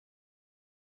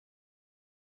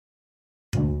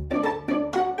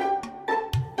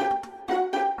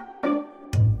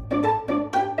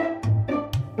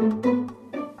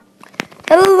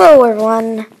Hello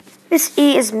everyone, this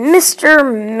is Mr.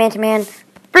 Manatee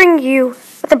bringing you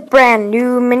with a brand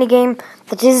new minigame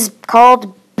that is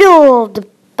called Build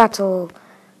Battle.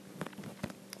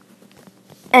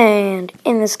 And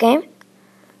in this game,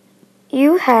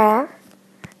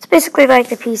 it's basically like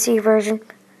the PC version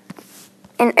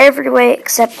in every way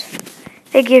except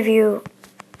they give you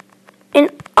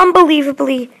an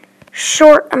unbelievably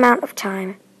short amount of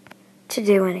time to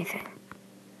do anything.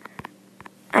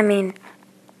 I mean,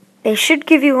 they should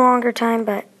give you a longer time,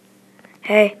 but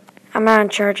hey, I'm not in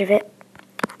charge of it.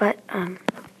 But,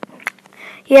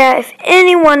 yeah, if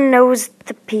anyone knows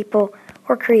the people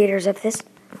or creators of this,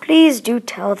 please do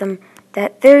tell them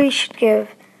that they should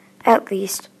give at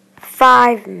least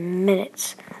 5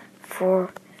 minutes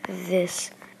for this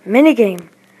minigame.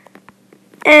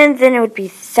 And then it would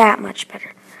be that much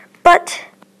better. But,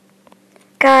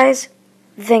 guys,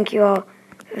 thank you all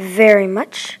very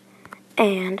much.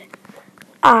 And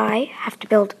I have to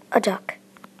build a duck.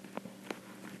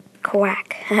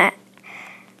 Quack.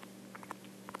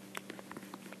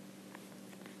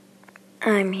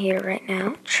 I'm here right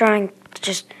now trying to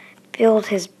just build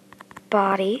his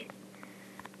body.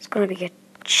 It's going to be a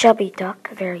chubby duck,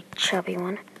 a very chubby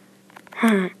one.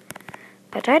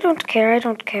 But I don't care at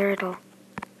all.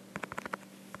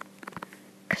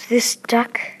 Because this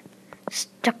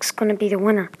duck's going to be the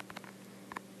winner.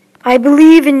 I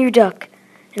believe in you, duck.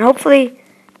 And hopefully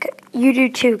you do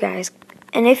too, guys.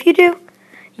 And if you do,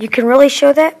 you can really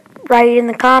show that. Write it in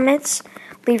the comments.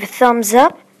 Leave a thumbs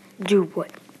up. Do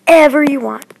whatever you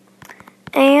want.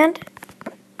 And,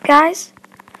 guys,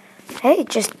 hey,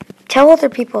 just tell other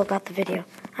people about the video.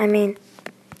 I mean,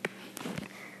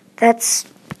 that's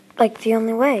like the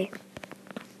only way.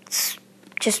 It's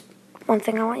just one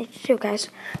thing I want you to do, guys.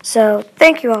 So,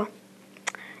 thank you all.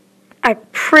 I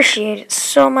appreciate it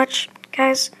so much,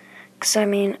 guys. Because, I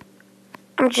mean,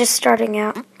 I'm just starting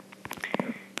out.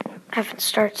 I haven't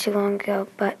started too long ago,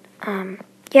 but,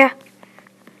 yeah.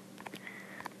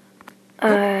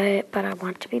 But I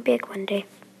want to be big one day.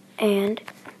 And,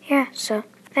 yeah, so,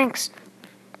 thanks.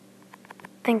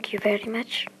 Thank you very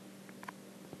much.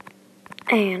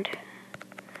 And,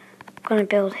 I'm going to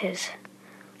build his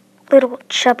little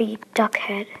chubby duck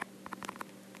head.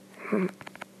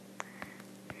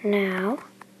 Now,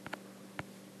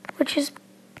 which is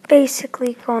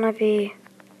basically going to be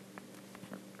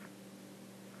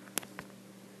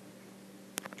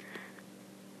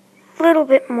a little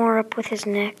bit more up with his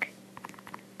neck.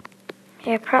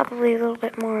 Yeah, probably a little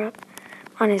bit more up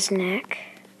on his neck.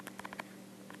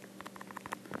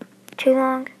 Too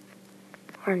long?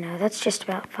 Or no, that's just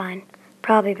about fine.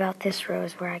 Probably about this row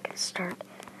is where I can start.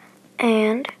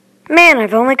 And, man,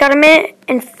 I've only got a minute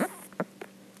and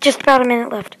just about a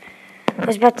minute left. I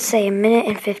was about to say a minute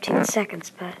and 15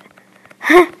 seconds, but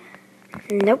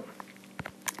nope.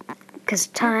 Because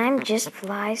time just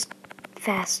flies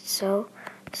fast so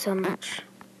much.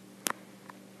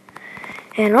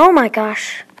 And oh my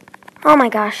gosh,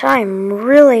 I'm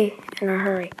really in a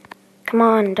hurry. Come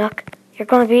on, duck. You're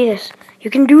going to beat us.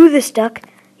 You can do this, duck.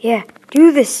 Yeah,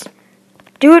 do this.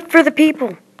 Do it for the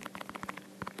people.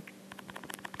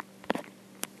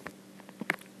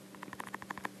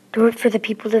 Do it for the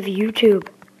people of YouTube.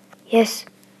 Yes,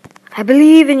 I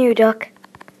believe in you, duck.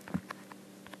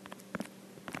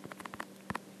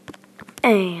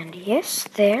 And yes,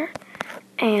 there.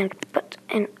 And but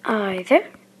an eye there.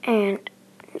 And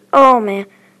oh man,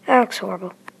 that looks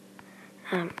horrible.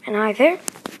 An eye there.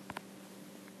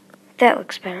 That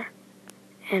looks better.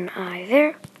 An eye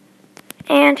there.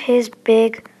 And his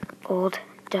big old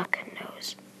duck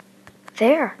nose.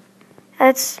 There.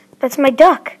 That's my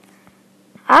duck.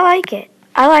 I like it.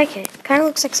 Kind of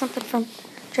looks like something from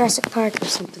Jurassic Park or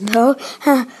something, though.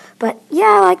 But, yeah,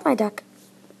 I like my duck.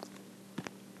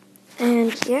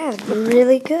 And, yeah,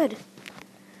 really good.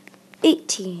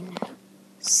 18,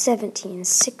 17,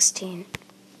 16,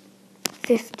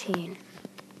 15,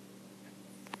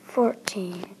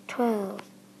 14, 12,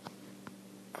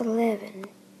 11,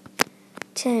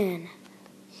 10,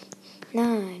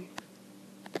 9,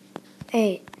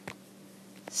 8,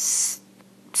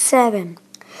 7,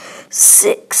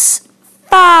 6,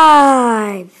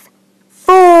 5,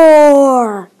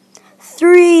 4,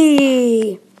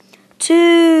 3,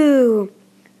 2,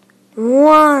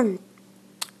 1.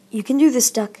 You can do this,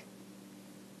 duck.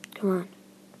 Come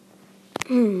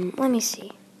on. Let me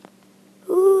see.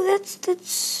 Ooh,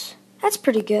 that's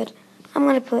pretty good. I'm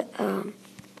gonna put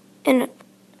an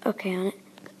okay on it.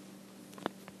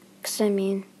 'Cause I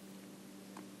mean,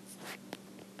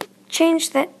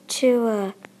 change that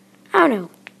to I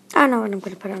don't know what I'm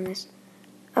going to put on this.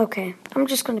 Okay, I'm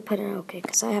just going to put an okay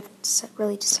because I haven't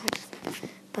really decided.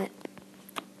 But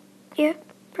Yeah,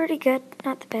 pretty good.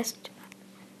 Not the best.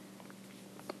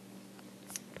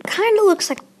 Kind of looks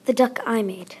like the duck I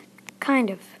made. Kind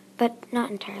of, but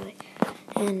not entirely.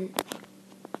 And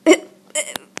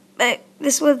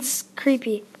this one's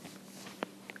creepy.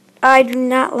 I do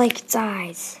not like its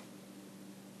eyes.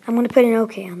 I'm going to put an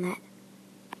okay on that.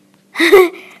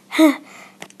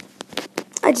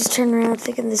 I just turn around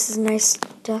thinking this is a nice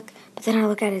duck, but then I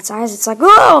look at its eyes, it's like,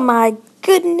 oh my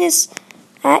goodness,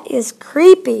 that is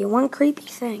creepy. One creepy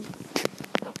thing.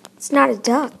 It's not a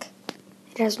duck.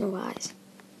 It has no eyes.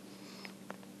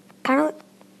 Kind of,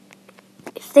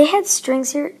 if they had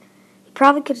strings here, you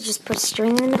probably could have just put a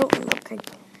string in the middle and look like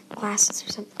glasses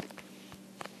or something.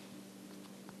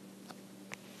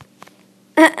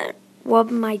 Rub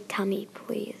my tummy,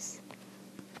 please.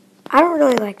 I don't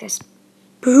really like this.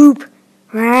 Poop.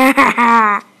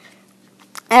 I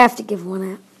have to give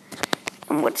one out.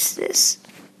 And what's this?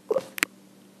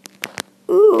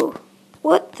 Ooh,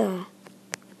 what the?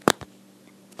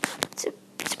 It's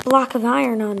a block of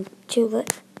iron on two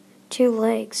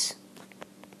legs.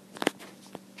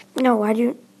 No, I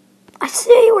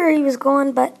see where he was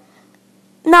going, but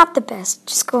not the best.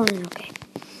 Just going in okay.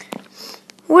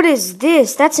 What is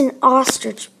this? That's an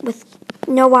ostrich with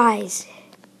no eyes.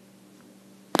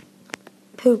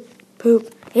 Poop,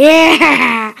 poop.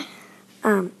 Yeah!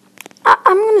 I'm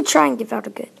going to try and give out a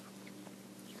good.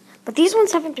 But these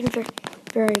ones haven't been very,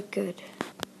 very good.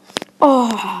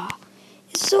 Oh,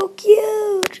 it's so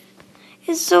cute.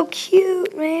 It's so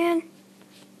cute, man.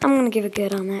 I'm going to give a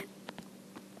good on that.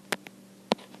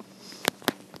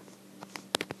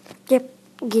 Yep,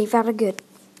 gave out a good.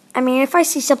 I mean, if I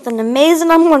see something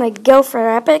amazing, I'm going to go for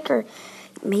epic or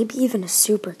maybe even a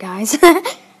super, guys.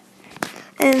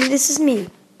 And this is me.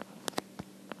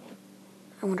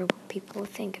 I wonder what people will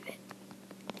think of it.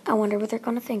 I wonder what they're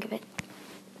going to think of it.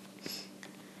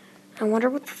 I wonder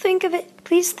what they'll think of it.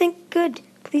 Please think good.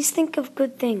 Please think of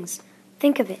good things.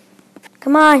 Think of it.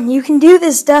 Come on, you can do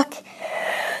this, duck.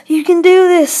 You can do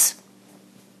this.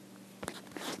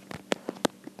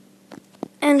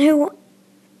 And who...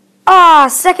 Ah,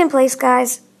 second place,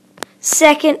 guys.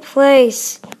 Second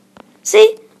place.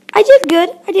 See, I did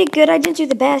good. I did good. I didn't do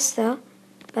the best, though.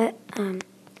 But,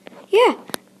 yeah.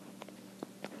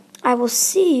 I will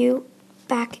see you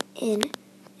back in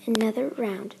another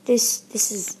round. This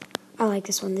is, I like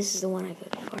this one. This is the one I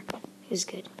voted for. It was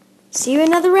good. See you in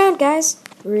another round, guys.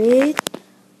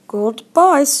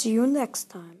 Goodbye. See you next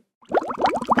time.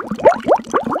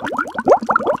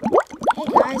 Hey,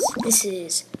 guys. This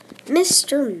is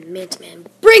Mr.Manatee,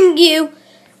 bring you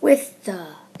with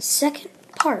the second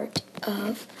part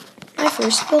of my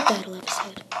first Build Battle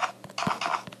episode.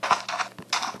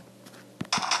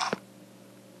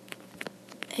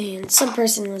 And some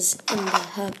person was in the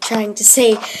hub trying to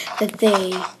say that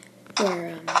they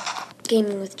were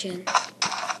gaming with Jen.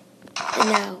 And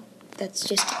now that's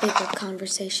just a big old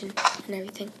conversation and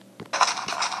everything.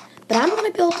 But I'm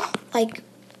going to build, like,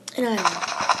 an island.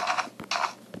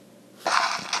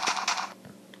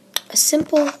 A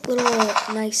simple little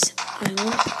nice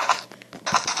island.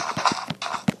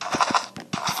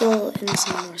 Fill in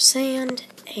some more sand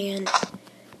and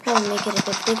probably make it a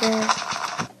bit bigger.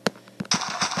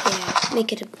 Yeah,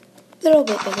 make it a little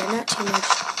bit bigger, not too much.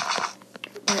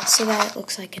 But so that it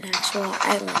looks like an actual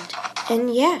island.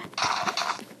 And yeah,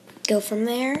 go from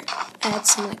there, add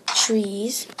some like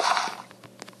trees.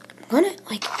 I'm gonna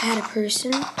like add a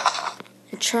person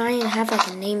and try and have like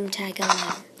a name tag on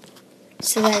them.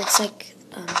 So that it's like,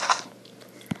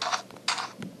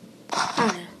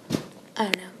 I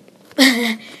don't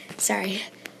know. Sorry.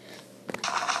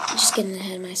 I'm just getting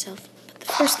ahead of myself. But the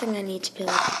first thing I need to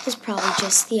build is probably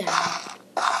just the island.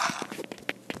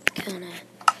 Gonna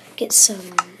get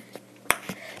some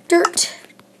dirt.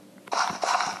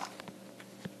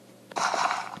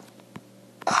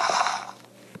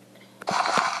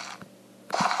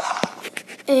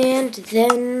 And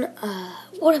then,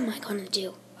 what am I gonna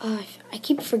do? I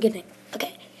keep forgetting.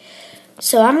 Okay,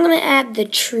 so I'm going to add the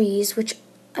trees, which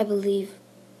I believe,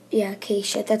 yeah,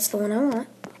 acacia, that's the one I want.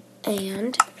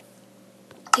 And,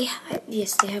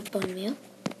 yes, they have bone meal.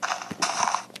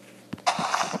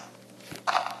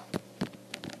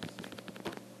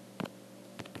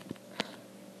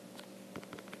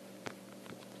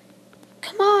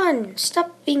 Come on,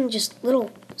 stop being just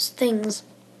little things.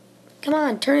 Come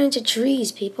on, turn into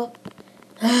trees, people.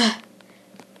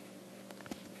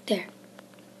 There.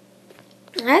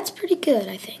 That's pretty good,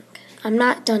 I think. I'm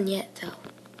not done yet, though.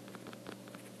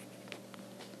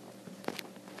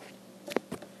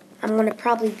 I'm going to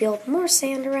probably build more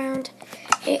sand around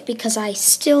it because I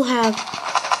still have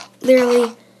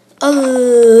literally a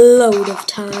load of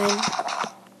time.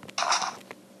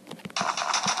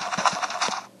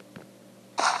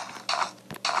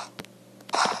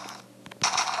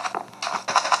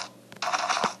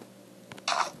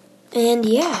 And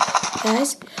yeah,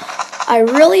 guys, I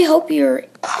really hope you're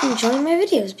enjoying my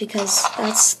videos because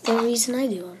that's the reason I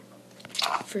do them.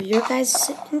 For your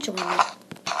guys' enjoyment.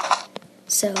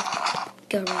 So,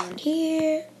 go around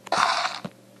here.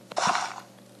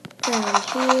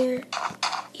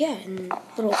 Yeah, and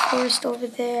little forest over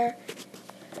there.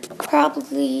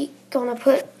 Probably gonna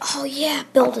put, oh yeah,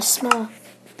 build a small,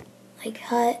 like,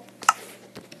 hut.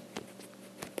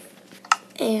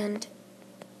 And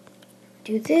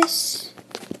do this.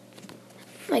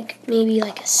 Like, maybe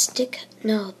like a stick.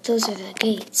 No, those are the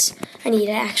gates. I need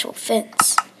an actual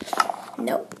fence.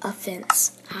 No, a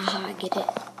fence. Haha, get it?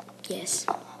 Yes.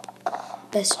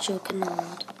 Best joke in the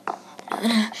world.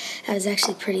 That was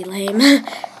actually pretty lame.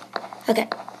 Okay,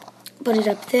 put it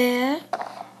up there.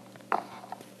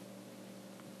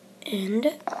 And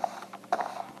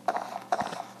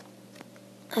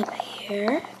up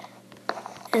here.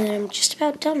 And then I'm just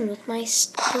about done with my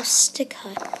little stick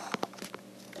hut.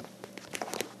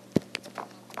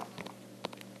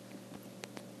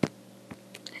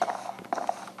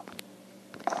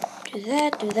 Do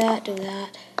that, do that, do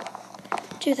that.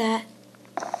 Do that.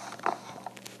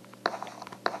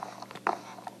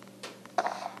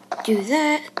 Do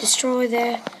that. Destroy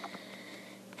there.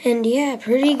 And yeah,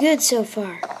 pretty good so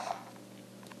far.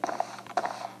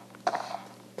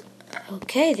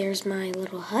 Okay, there's my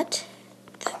little hut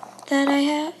that I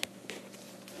have.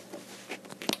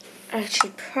 I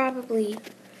should probably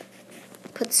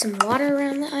put some water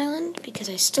around the island because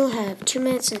I still have 2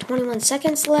 minutes and 21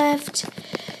 seconds left.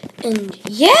 And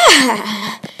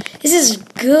yeah, this is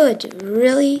good.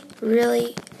 Really,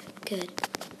 really good.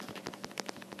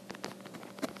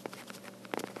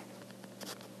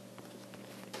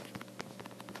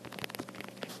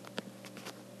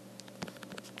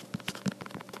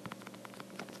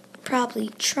 Probably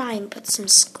try and put some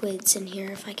squids in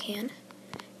here if I can,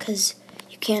 because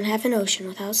you can't have an ocean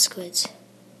without squids,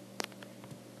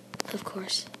 of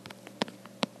course.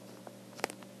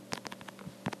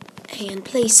 And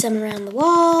place some around the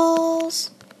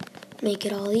walls, make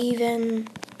it all even,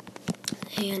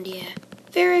 and yeah,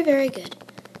 very, very good.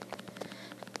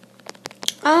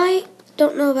 I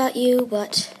don't know about you,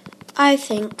 but I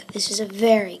think this is a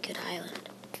very good island.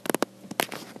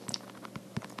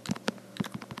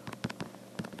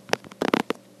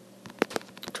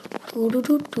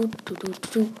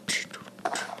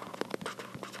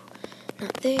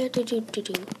 Not there,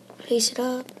 place it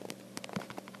up.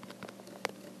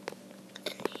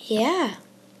 Yeah,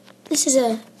 this is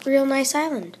a real nice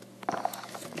island.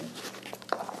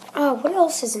 Oh, what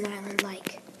else is an island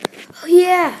like? Oh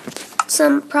yeah,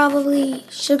 some probably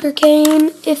sugar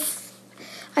cane, if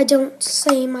I don't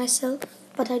say myself,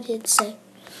 but I did say.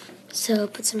 So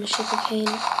put some sugar cane.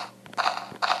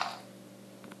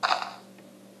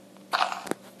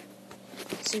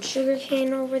 Some sugar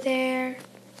cane over there.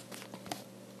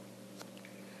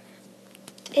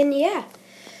 And yeah,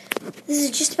 this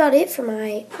is just about it for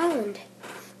my island.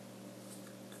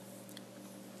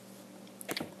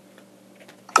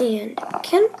 And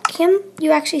can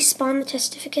you actually spawn the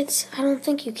testificates? I don't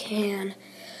think you can.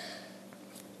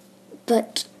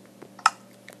 But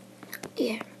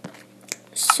yeah.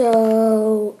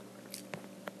 So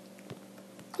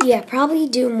yeah, probably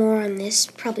do more on this.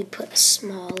 Probably put a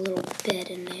small little bed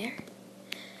in there.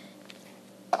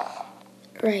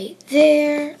 Right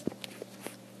there.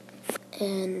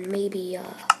 And maybe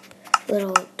a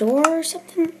little door or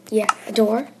something. Yeah, a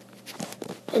door.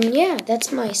 And yeah,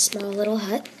 that's my small little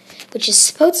hut, which is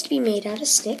supposed to be made out of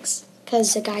sticks,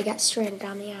 because a guy got stranded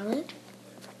on the island.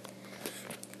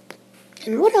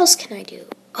 And what else can I do?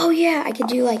 Oh yeah, I could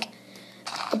do like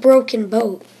a broken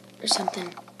boat or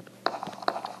something.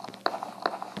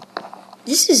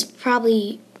 This is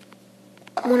probably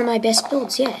one of my best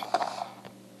builds yet.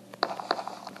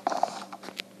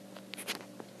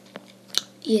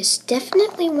 Yes,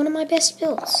 definitely one of my best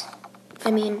builds.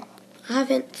 I mean, I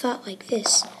haven't thought like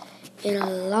this in a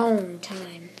long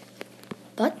time.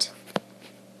 But,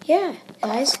 yeah,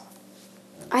 guys,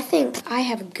 I think I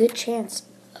have a good chance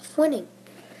of winning.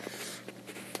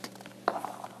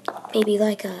 Maybe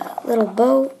like a little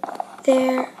boat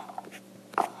there.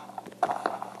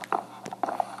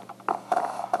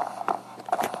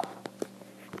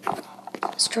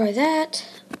 Destroy that.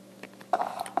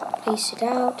 Place it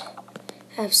out.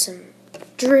 Have some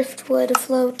driftwood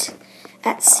afloat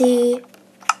at sea.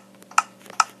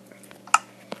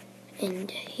 And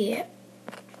here.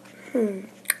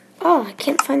 Oh, I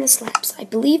can't find the slabs. I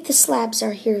believe the slabs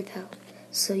are here, though.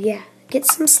 So, yeah. Get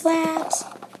some slabs.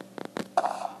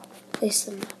 Place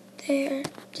them up there.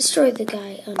 Destroy the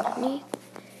guy underneath.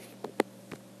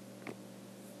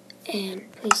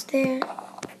 And place there.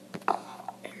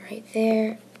 right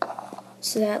there.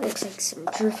 So that looks like some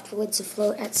driftwoods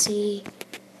afloat at sea.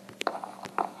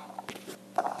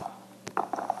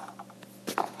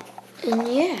 And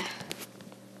yeah,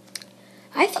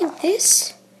 I think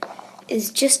this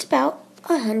is just about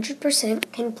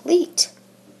 100% complete.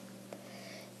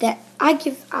 That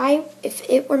if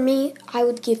it were me, I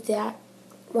would give that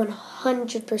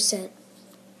 100%.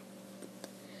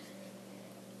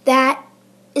 That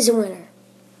is a winner.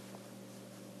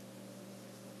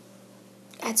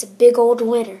 That's a big old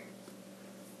winner.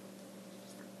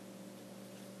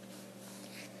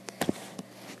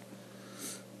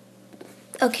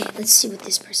 Okay, let's see what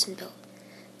this person built.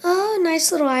 Oh, a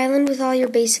nice little island with all your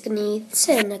basic needs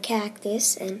and a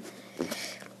cactus, and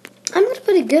I'm going to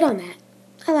put a good on that.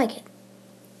 I like it.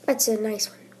 That's a nice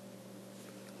one.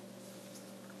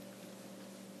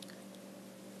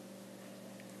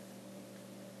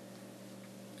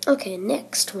 Okay,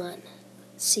 next one.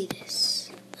 Let's see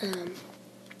this.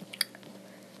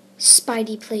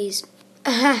 Spidey plays.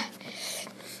 Aha!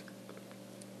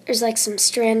 There's like some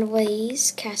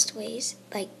strandways, castaways.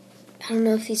 Like, I don't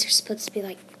know if these are supposed to be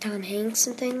like Tom Hanks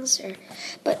and things,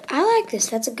 but I like this.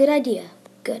 That's a good idea.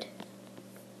 Good.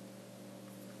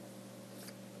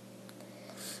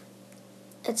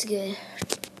 That's good.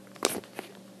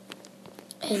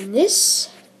 And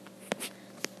this,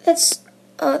 that's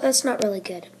not really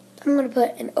good. I'm gonna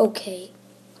put an okay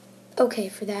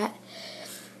for that.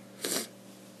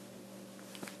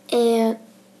 And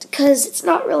because it's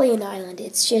not really an island,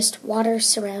 it's just water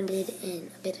surrounded in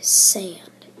a bit of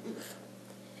sand.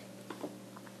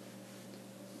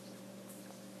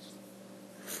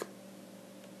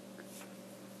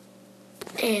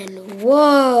 And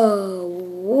whoa.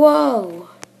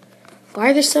 Why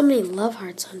are there so many love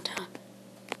hearts on top?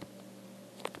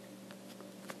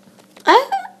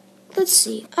 Let's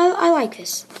see. I like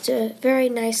this. It's a very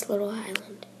nice little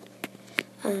island.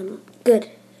 Good.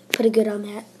 Put a good on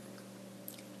that.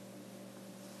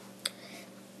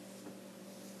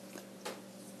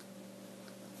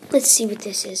 Let's see what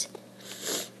this is.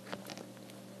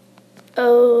 I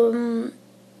don't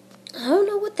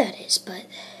know what that is, but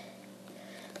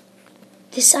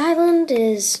this island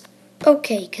is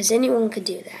okay, because anyone could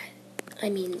do that. I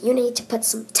mean, you need to put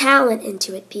some talent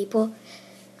into it, people.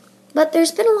 But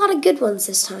there's been a lot of good ones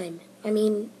this time. I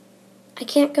mean, I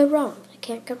can't go wrong.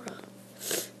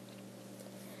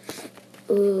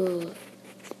 Ooh,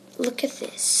 look at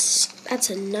this. That's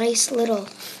a nice little...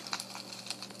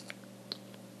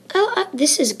 Oh,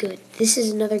 this is good. This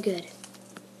is another good.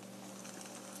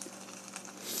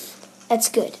 That's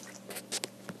good.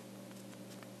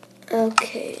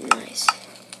 Okay, nice.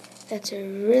 That's a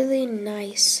really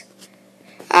nice...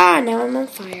 now I'm on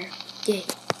fire. Yay,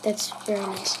 that's very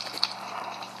nice.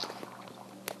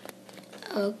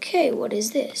 Okay, what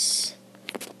is this?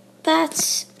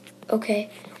 That's... okay.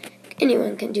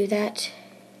 Anyone can do that.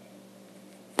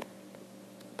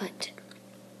 But...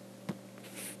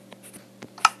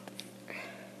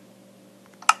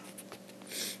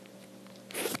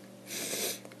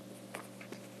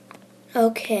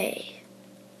 okay.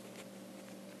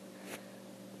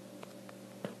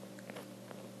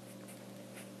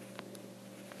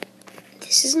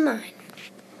 This is mine.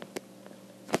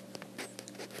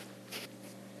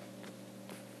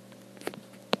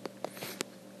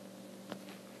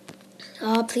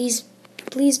 Oh, please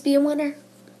be a winner.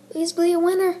 Please be a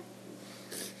winner.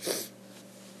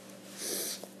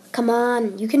 Come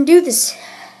on, you can do this.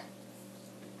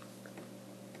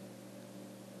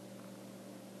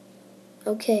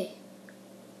 Okay.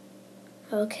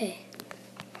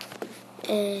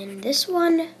 And this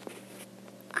one,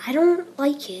 I don't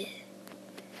like it.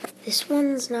 This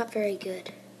one's not very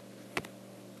good.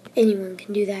 Anyone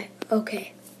can do that.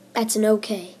 Okay. That's an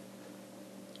okay.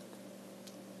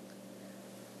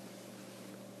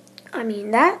 I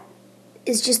mean, that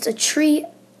is just a tree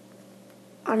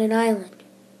on an island.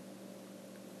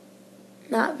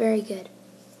 Not very good.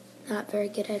 Not very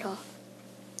good at all.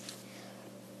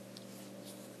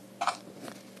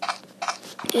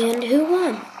 And who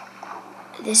won?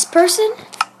 This person?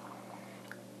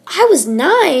 I was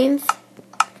 9th.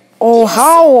 Oh, yes.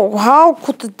 How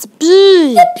could it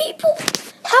be? The people.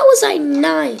 How was I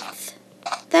 9th?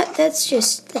 That's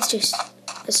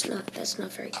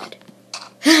not very good.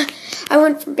 I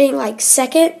went from being like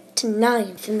 2nd to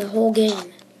 9th in the whole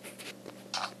game.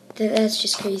 That's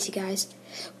just crazy, guys.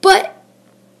 But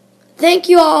thank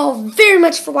you all very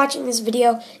much for watching this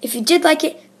video. If you did like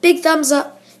it, big thumbs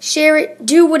up, share it,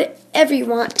 do whatever you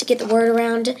want to get the word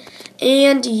around.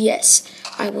 And yes,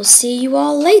 I will see you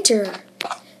all later.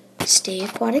 Stay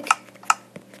aquatic.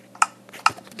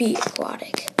 Be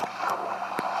aquatic.